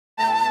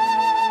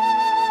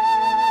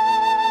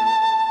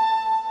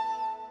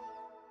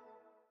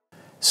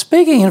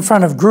Speaking in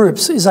front of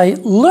groups is a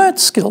learnt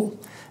skill,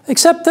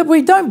 except that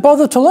we don't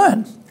bother to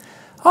learn.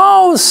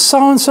 Oh,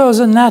 so-and-so is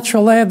a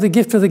natural, they have the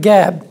gift of the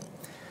gab.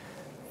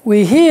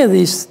 We hear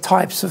these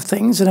types of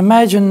things and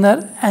imagine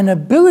that an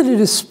ability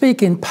to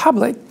speak in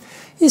public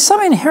is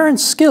some inherent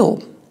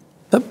skill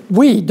that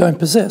we don't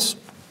possess.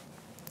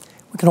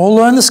 We can all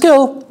learn the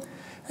skill,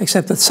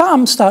 except that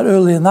some start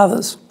earlier than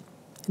others.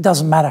 It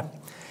doesn't matter.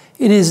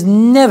 It is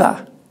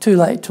never too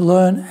late to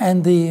learn,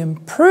 and the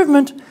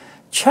improvement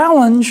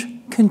challenge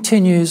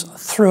continues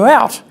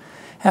throughout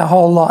our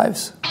whole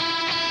lives.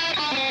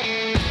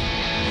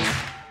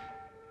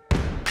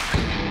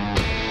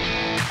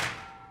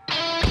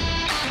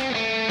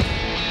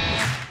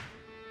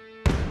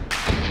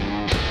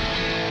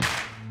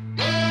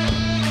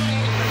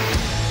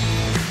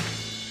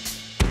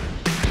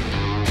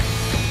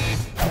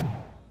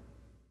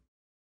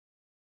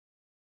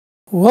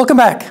 Welcome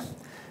back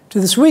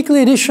to this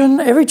weekly edition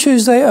every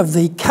Tuesday of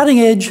the Cutting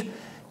Edge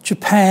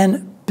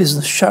Japan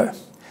Business Show.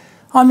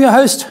 I'm your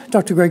host,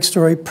 Dr. Greg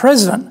Story,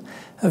 President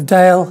of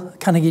Dale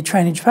Carnegie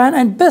Training Japan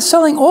and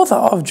best-selling author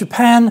of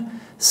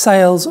Japan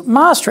Sales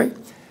Mastery.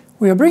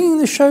 We are bringing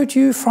the show to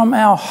you from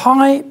our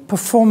High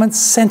Performance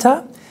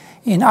Center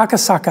in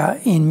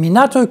Akasaka in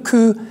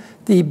Minato-ku,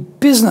 the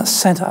business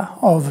center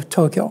of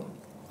Tokyo.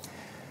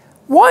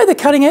 Why the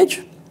cutting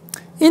edge?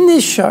 In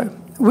this show,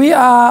 we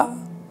are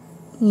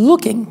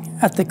looking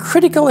at the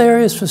critical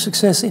areas for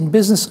success in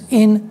business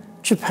in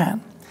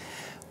Japan.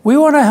 We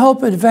want to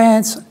help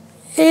advance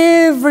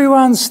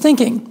everyone's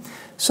thinking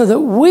so that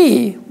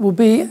we will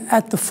be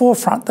at the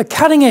forefront, the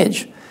cutting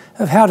edge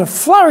of how to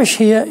flourish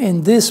here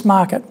in this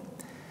market.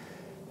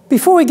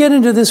 Before we get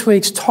into this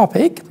week's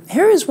topic,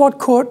 here is what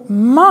caught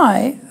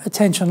my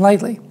attention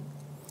lately.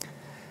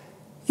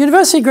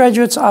 University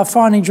graduates are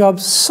finding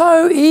jobs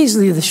so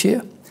easily this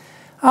year.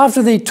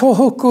 After the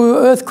Tohoku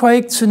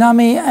earthquake,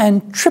 tsunami,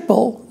 and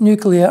triple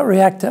nuclear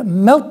reactor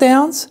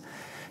meltdowns,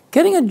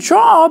 getting a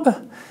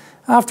job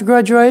after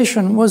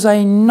graduation was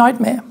a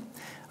nightmare.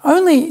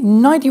 Only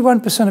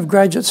 91% of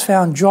graduates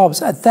found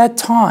jobs at that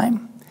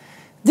time.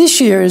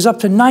 This year is up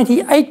to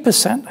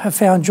 98% have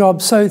found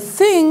jobs, so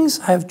things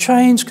have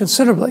changed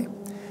considerably.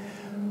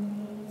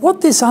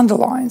 What this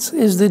underlines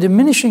is the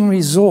diminishing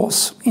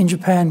resource in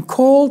Japan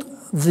called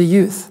the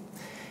youth.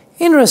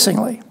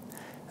 Interestingly,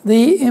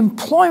 the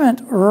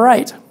employment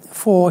rate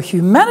for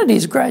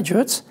humanities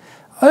graduates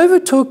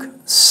overtook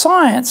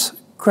science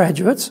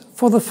graduates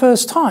for the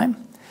first time.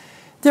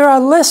 There are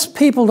less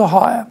people to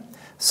hire,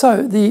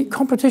 so the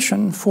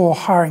competition for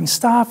hiring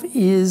staff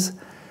is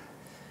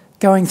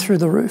going through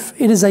the roof.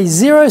 It is a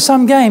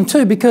zero-sum game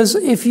too, because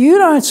if you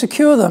don't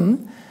secure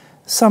them,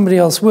 somebody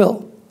else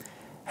will.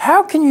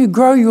 How can you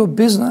grow your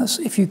business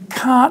if you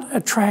can't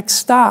attract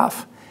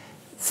staff?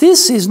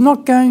 This is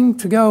not going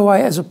to go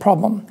away as a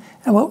problem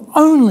and will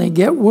only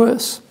get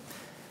worse.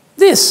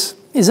 This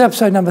is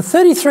episode number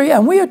 33,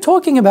 and we are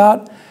talking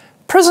about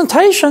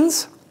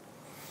presentations.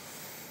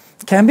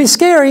 Can be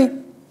scary.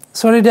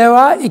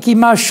 Soredewa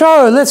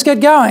ikimashou. Let's get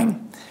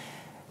going.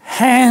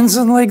 Hands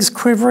and legs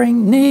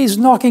quivering, knees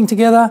knocking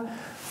together,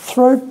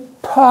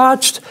 throat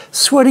parched,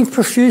 sweating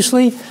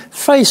profusely,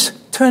 face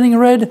turning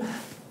red,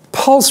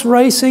 pulse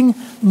racing,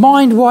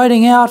 mind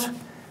whiting out.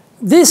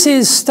 This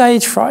is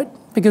stage fright,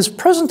 because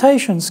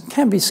presentations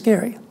can be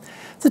scary.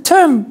 The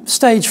term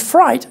stage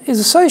fright is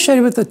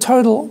associated with the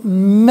total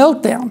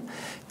meltdown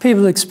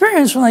people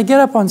experience when they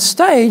get up on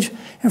stage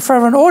in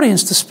front of an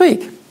audience to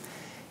speak.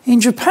 In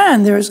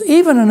Japan, there is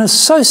even an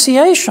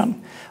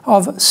association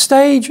of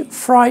stage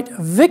fright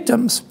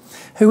victims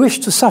who wish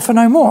to suffer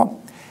no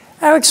more.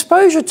 Our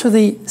exposure to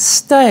the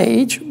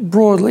stage,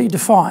 broadly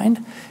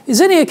defined, is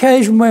any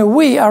occasion where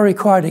we are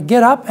required to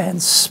get up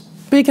and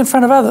speak in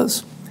front of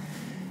others.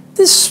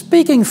 This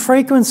speaking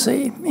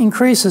frequency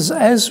increases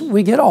as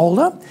we get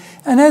older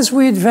and as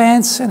we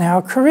advance in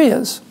our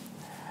careers.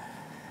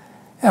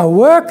 Our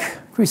work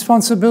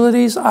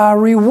responsibilities are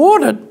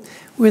rewarded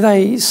with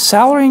a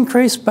salary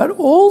increase, but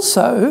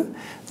also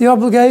the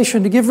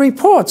obligation to give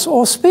reports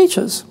or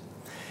speeches.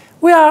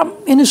 We are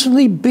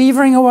innocently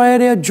beavering away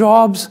at our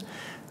jobs,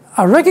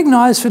 are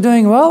recognized for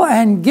doing well,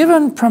 and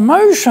given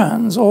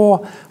promotions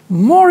or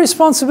more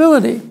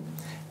responsibility.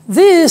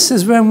 This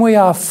is when we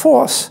are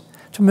forced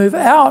to move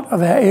out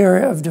of our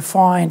area of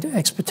defined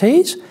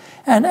expertise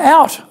and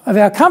out of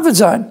our comfort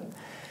zone.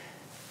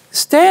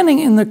 Standing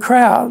in the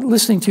crowd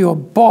listening to your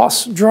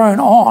boss drone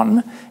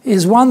on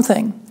is one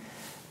thing.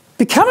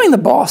 Becoming the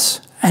boss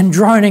and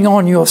droning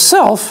on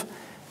yourself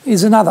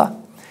is another.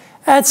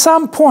 At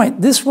some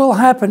point, this will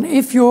happen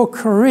if your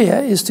career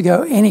is to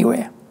go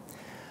anywhere.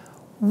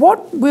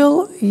 What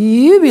will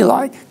you be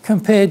like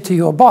compared to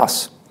your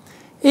boss?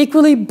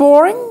 Equally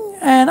boring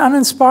and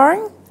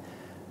uninspiring?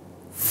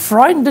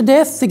 Frightened to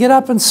death to get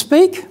up and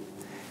speak?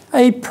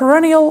 A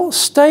perennial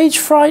stage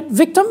fright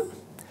victim?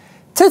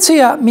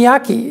 Tetsuya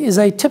Miyake is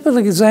a typical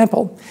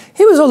example.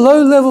 He was a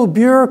low-level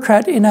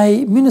bureaucrat in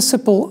a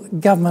municipal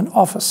government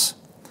office.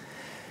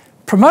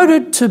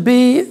 Promoted to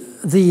be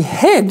the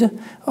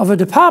head of a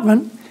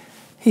department,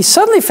 he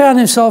suddenly found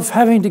himself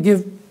having to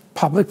give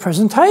public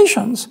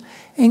presentations,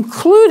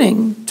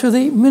 including to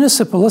the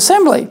municipal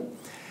assembly.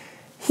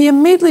 He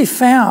immediately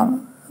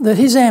found that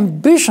his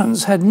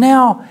ambitions had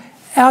now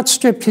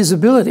outstripped his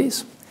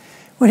abilities.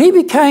 When he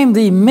became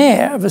the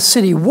mayor of a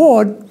city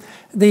ward,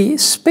 the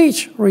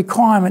speech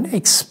requirement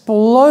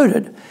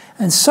exploded,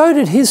 and so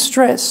did his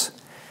stress.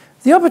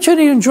 The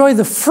opportunity to enjoy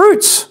the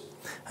fruits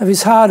of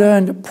his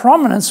hard-earned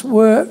prominence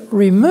were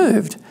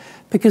removed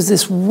because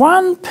this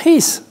one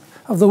piece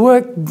of the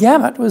work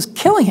gamut was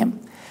killing him.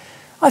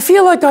 "I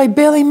feel like I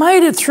barely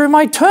made it through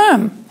my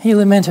term," he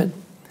lamented.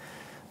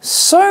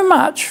 So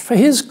much for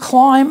his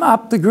climb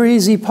up the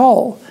greasy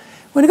pole.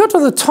 When he got to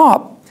the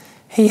top,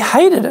 he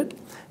hated it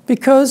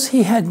because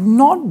he had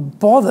not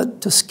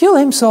bothered to skill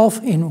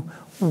himself in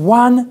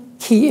one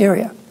key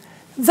area.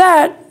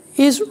 That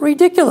is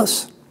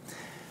ridiculous.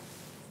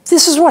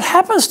 This is what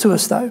happens to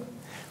us, though.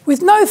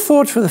 With no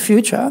thought for the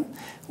future,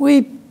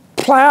 we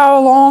plough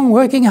along,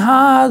 working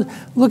hard,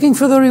 looking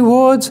for the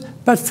rewards,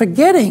 but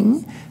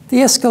forgetting the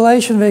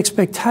escalation of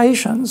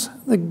expectations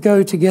that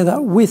go together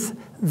with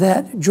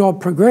that job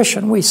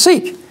progression we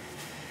seek.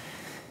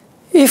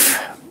 If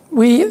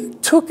we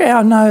took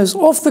our nose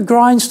off the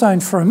grindstone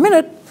for a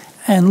minute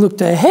and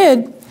looked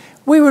ahead,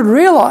 we would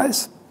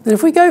realise that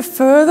if we go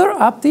further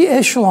up the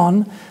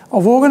echelon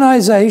of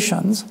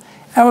organisations,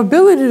 our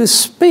ability to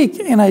speak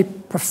in a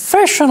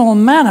professional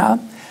manner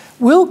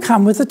will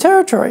come with the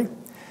territory.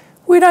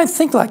 We don't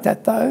think like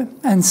that, though,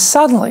 and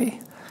suddenly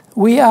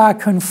we are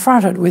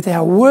confronted with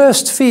our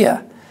worst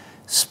fear,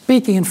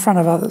 speaking in front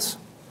of others.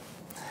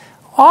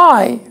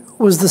 I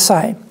was the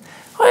same.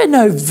 I had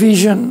no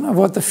vision of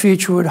what the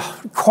future would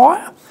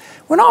require.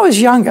 When I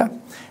was younger,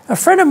 a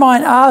friend of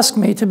mine asked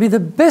me to be the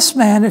best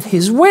man at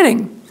his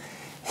wedding.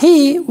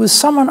 He was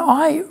someone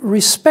I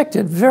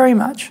respected very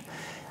much,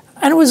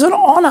 and it was an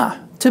honour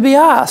to be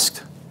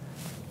asked.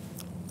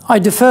 I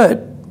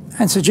deferred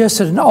and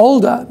suggested an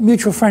older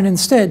mutual friend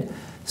instead,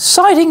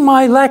 citing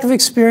my lack of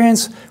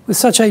experience with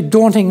such a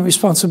daunting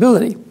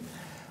responsibility.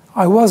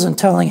 I wasn't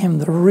telling him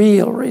the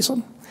real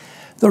reason.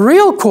 The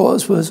real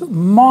cause was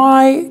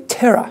my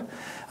terror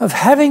of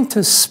having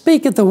to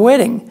speak at the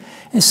wedding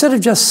instead of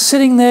just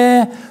sitting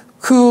there,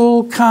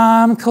 cool,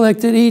 calm,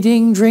 collected,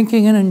 eating,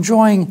 drinking, and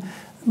enjoying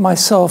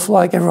myself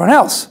like everyone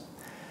else.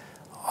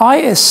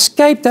 I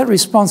escaped that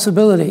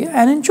responsibility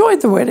and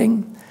enjoyed the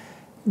wedding.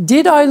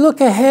 Did I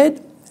look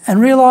ahead and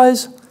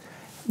realise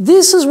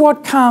this is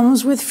what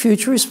comes with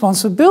future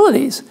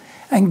responsibilities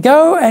and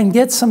go and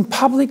get some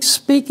public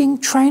speaking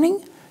training?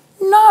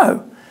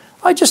 No.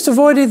 I just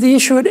avoided the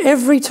issue at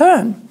every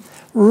turn,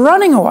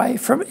 running away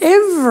from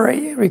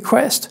every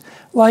request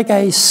like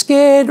a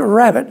scared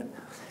rabbit.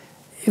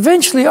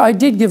 Eventually, I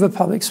did give a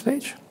public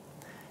speech.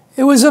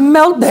 It was a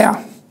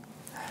meltdown.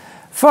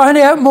 Find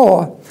out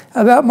more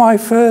about my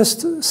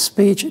first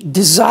speech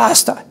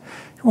disaster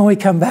when we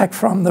come back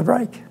from the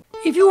break.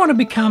 If you want to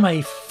become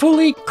a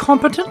fully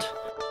competent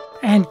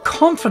and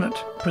confident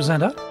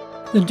presenter,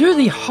 then do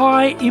the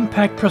High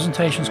Impact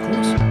Presentations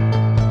course.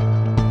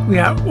 We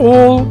are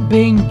all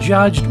being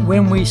judged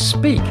when we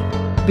speak,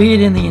 be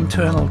it in the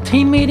internal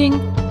team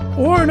meeting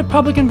or in a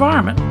public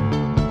environment,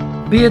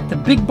 be it the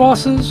big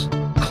bosses,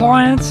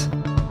 clients,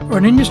 or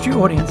an industry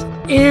audience.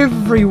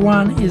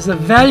 Everyone is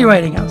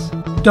evaluating us.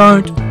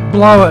 Don't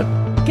blow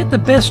it. Get the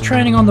best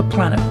training on the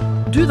planet.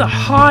 Do the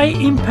High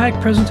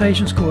Impact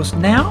Presentations course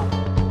now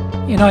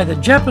in either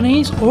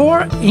Japanese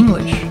or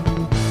English.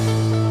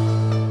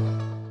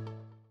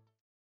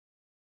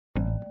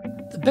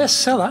 The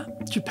bestseller,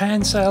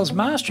 Japan Sales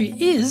Mastery,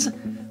 is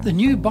the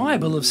new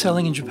Bible of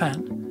selling in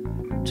Japan.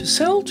 To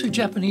sell to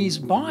Japanese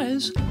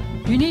buyers,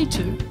 you need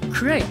to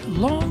create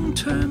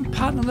long-term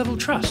partner-level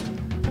trust,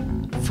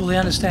 fully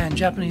understand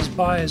Japanese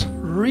buyers'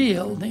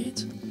 real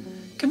needs,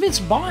 convince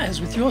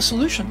buyers with your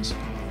solutions,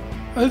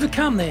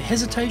 overcome their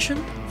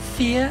hesitation,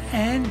 fear,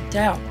 and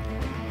doubt,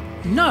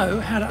 know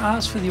how to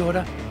ask for the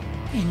order,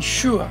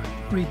 ensure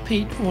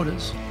repeat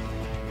orders.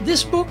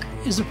 This book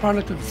is the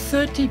product of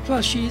 30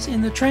 plus years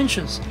in the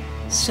trenches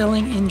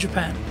selling in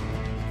Japan.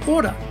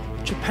 Order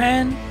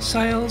Japan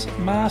Sales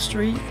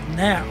Mastery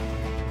now.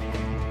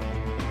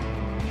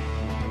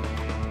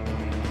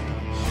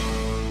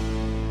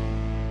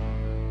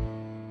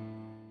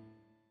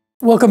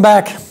 Welcome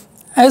back.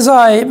 As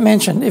I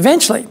mentioned,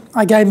 eventually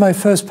I gave my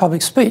first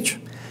public speech.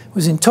 It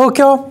was in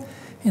Tokyo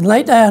in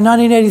late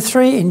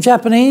 1983 in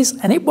Japanese,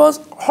 and it was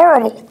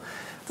horrible.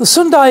 The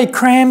Sundai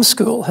Cram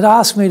School had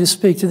asked me to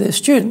speak to their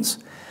students.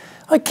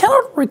 I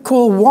cannot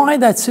recall why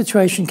that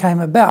situation came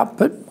about,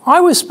 but I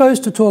was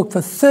supposed to talk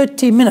for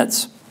 30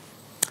 minutes.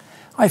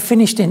 I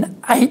finished in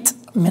 8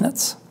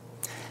 minutes.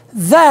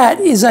 That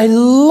is a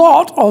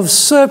lot of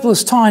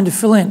surplus time to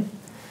fill in.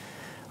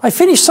 I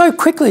finished so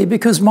quickly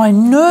because my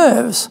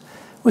nerves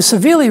were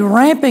severely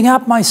ramping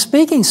up my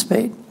speaking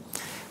speed.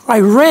 I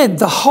read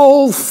the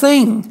whole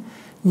thing,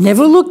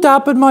 never looked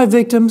up at my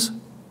victims,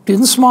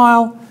 didn't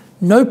smile,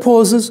 no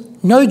pauses,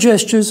 no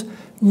gestures,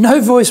 no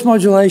voice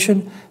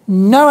modulation,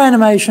 no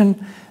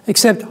animation,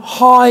 except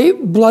high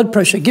blood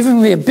pressure,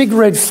 giving me a big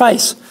red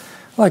face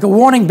like a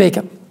warning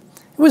beacon.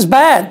 It was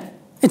bad.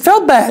 It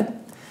felt bad.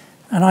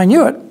 And I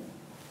knew it.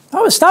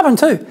 I was stubborn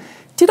too.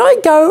 Did I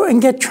go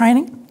and get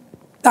training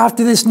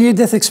after this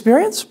near-death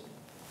experience?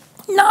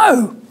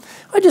 No.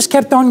 I just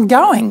kept on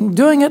going,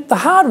 doing it the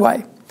hard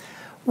way.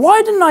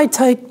 Why didn't I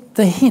take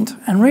the hint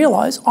and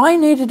realise I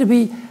needed to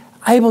be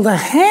able to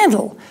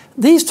handle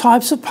these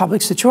types of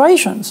public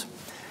situations?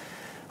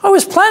 I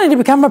was planning to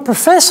become a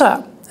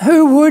professor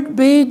who would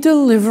be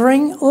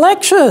delivering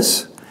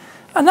lectures,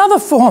 another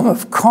form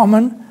of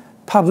common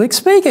public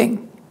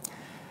speaking.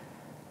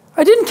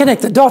 I didn't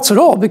connect the dots at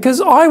all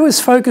because I was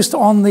focused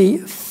on the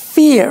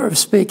fear of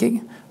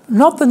speaking,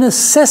 not the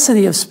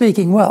necessity of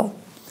speaking well.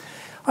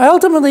 I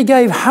ultimately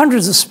gave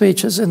hundreds of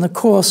speeches in the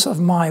course of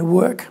my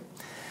work.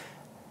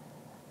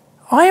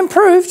 I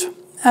improved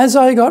as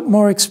I got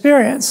more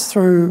experience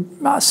through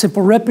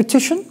simple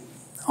repetition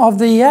of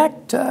the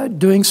act,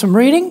 doing some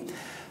reading,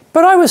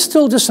 but I was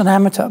still just an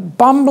amateur,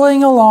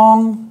 bumbling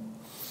along.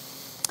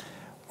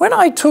 When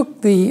I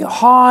took the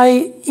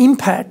high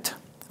impact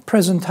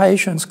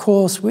presentations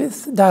course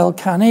with Dale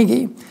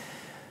Carnegie,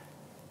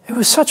 it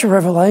was such a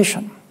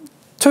revelation.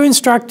 2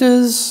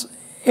 instructors,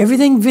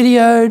 everything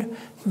videoed,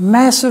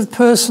 massive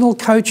personal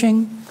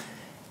coaching.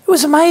 It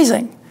was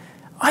amazing.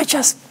 I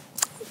just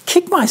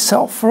kicked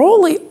myself for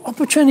all the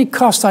opportunity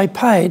cost I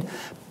paid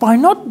by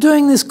not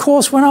doing this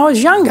course when I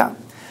was younger.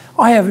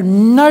 I have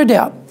no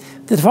doubt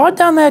that if I'd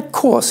done that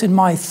course in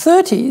my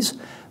 30s,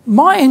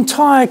 my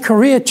entire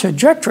career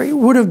trajectory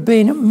would have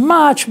been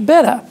much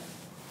better.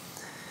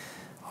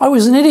 I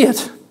was an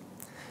idiot.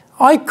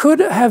 I could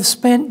have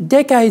spent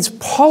decades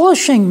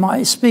polishing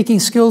my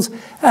speaking skills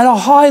at a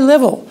high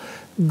level,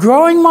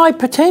 growing my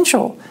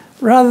potential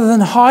rather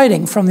than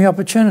hiding from the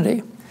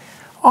opportunity.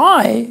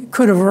 I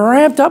could have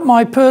ramped up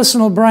my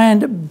personal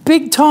brand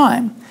big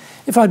time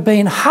if I'd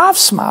been half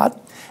smart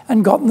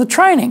and gotten the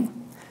training.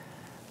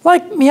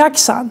 Like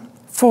Miyake-san,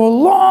 for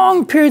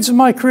long periods of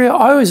my career,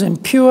 I was in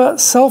pure,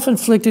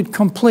 self-inflicted,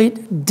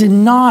 complete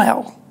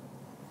denial.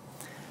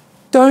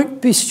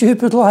 Don't be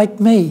stupid like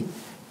me.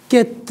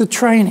 Get the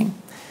training.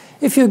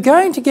 If you're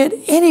going to get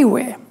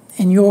anywhere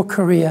in your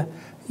career,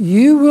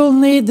 you will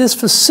need this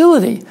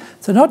facility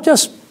to not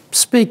just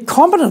speak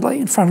competently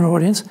in front of an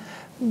audience,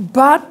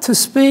 but to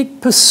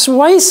speak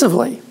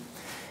persuasively.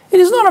 It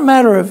is not a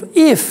matter of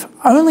if,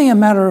 only a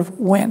matter of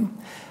when.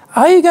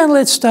 Are you going to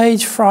let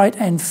stage fright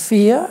and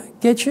fear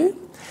get you?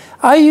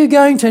 Are you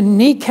going to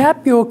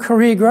kneecap your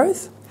career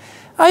growth?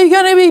 Are you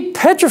going to be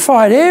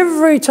petrified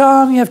every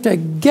time you have to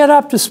get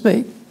up to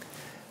speak?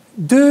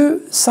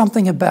 Do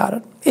something about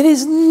it. It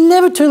is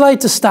never too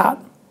late to start.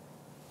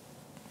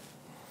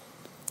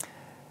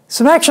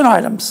 Some action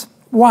items.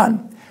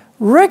 1,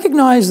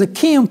 recognize the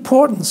key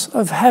importance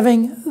of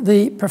having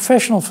the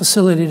professional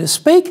facility to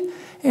speak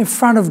in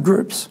front of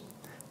groups.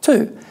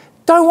 2,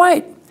 don't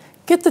wait.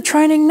 Get the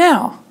training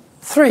now.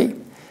 3,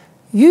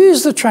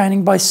 use the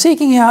training by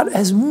seeking out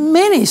as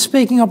many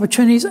speaking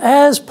opportunities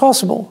as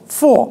possible.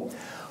 4,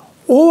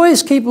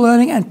 always keep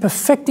learning and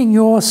perfecting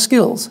your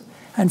skills.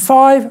 And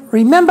 5,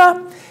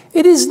 remember,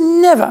 it is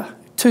never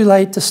too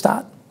late to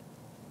start.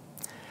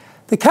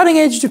 The Cutting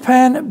Edge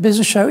Japan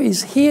Business Show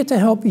is here to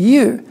help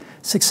you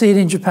succeed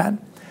in Japan.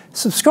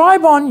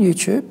 Subscribe on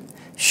YouTube,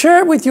 share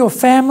it with your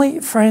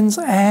family, friends,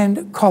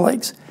 and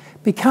colleagues.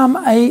 Become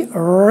a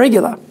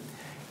regular.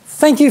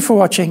 Thank you for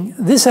watching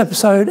this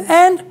episode,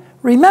 and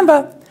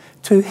remember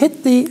to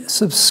hit the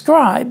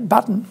subscribe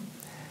button.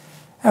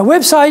 Our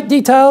website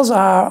details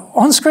are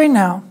on screen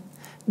now,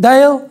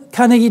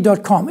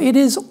 dalecarnegie.com. It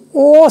is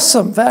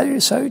awesome value,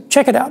 so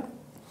check it out.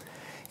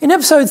 In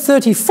episode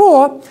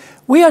 34,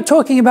 we are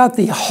talking about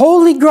the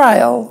holy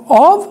grail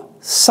of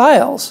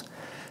sales.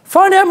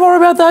 Find out more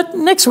about that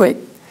next week.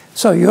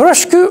 So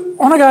yoroshiku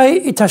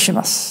onegai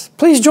itashimasu.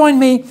 Please join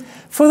me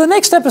for the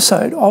next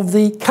episode of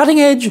the Cutting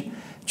Edge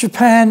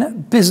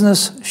Japan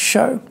Business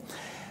Show.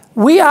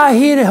 We are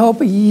here to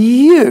help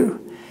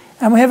you,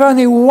 and we have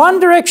only one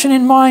direction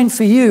in mind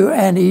for you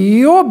and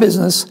your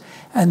business,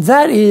 and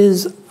that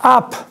is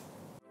up.